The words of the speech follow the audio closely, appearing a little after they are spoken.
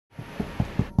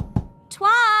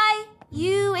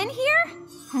You in here?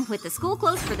 With the school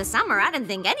closed for the summer, I didn't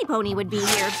think any pony would be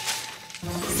here.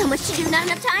 So much to do, not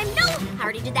enough time. No, I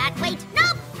already did that. Wait,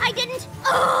 nope, I didn't.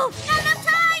 Oh, not enough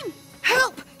time.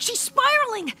 Help! She's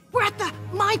spiraling! We're at the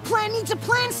my plan needs a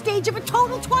plan stage of a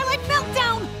total Twilight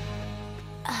meltdown!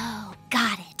 Oh,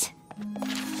 got it.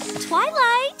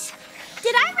 Twilight!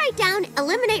 Did I write down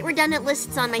eliminate redundant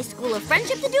lists on my School of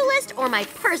Friendship to-do list or my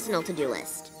personal to-do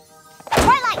list?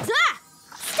 Twilight! Ah!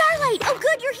 Starlight! Oh,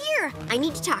 good, you're here. I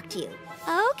need to talk to you.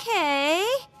 Okay.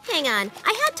 Hang on.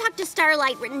 I had talk to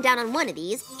Starlight written down on one of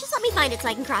these. Just let me find it so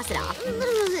I can cross it off.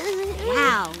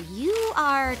 Wow, you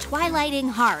are Twilighting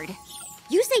hard.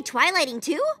 You say Twilighting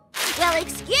too? Well,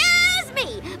 excuse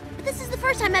me! But this is the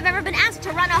first time I've ever been asked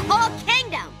to run a whole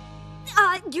kingdom.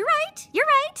 You're right. You're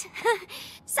right.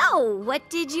 So, what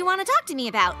did you want to talk to me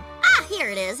about? Ah, here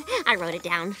it is. I wrote it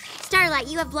down. Starlight,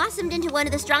 you have blossomed into one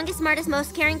of the strongest, smartest,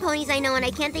 most caring ponies I know, and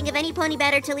I can't think of any pony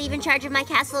better to leave in charge of my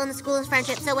castle and the School of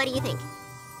Friendship, so what do you think?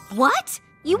 What?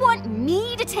 You want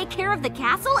me to take care of the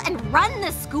castle and run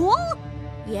the school?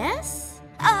 Yes?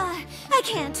 I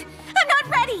can't. I'm not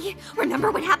ready.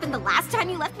 Remember what happened the last time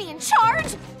you left me in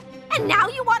charge? And now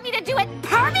you want me to do it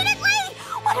permanently?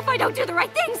 What if I don't do the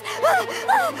right things?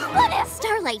 What if?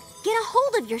 Starlight, get a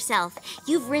hold of yourself.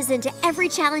 You've risen to every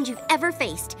challenge you've ever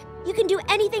faced. You can do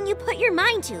anything you put your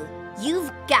mind to.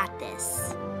 You've got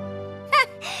this.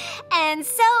 And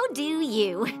so do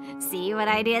you. See what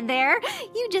I did there?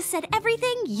 You just said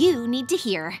everything you need to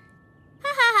hear. Ha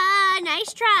ha ha,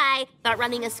 nice try. But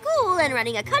running a school and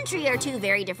running a country are two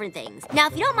very different things. Now,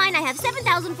 if you don't mind, I have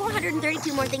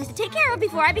 7,432 more things to take care of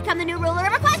before I become the new ruler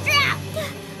of Equestria.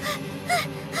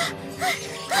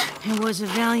 It was a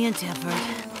valiant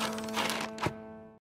effort.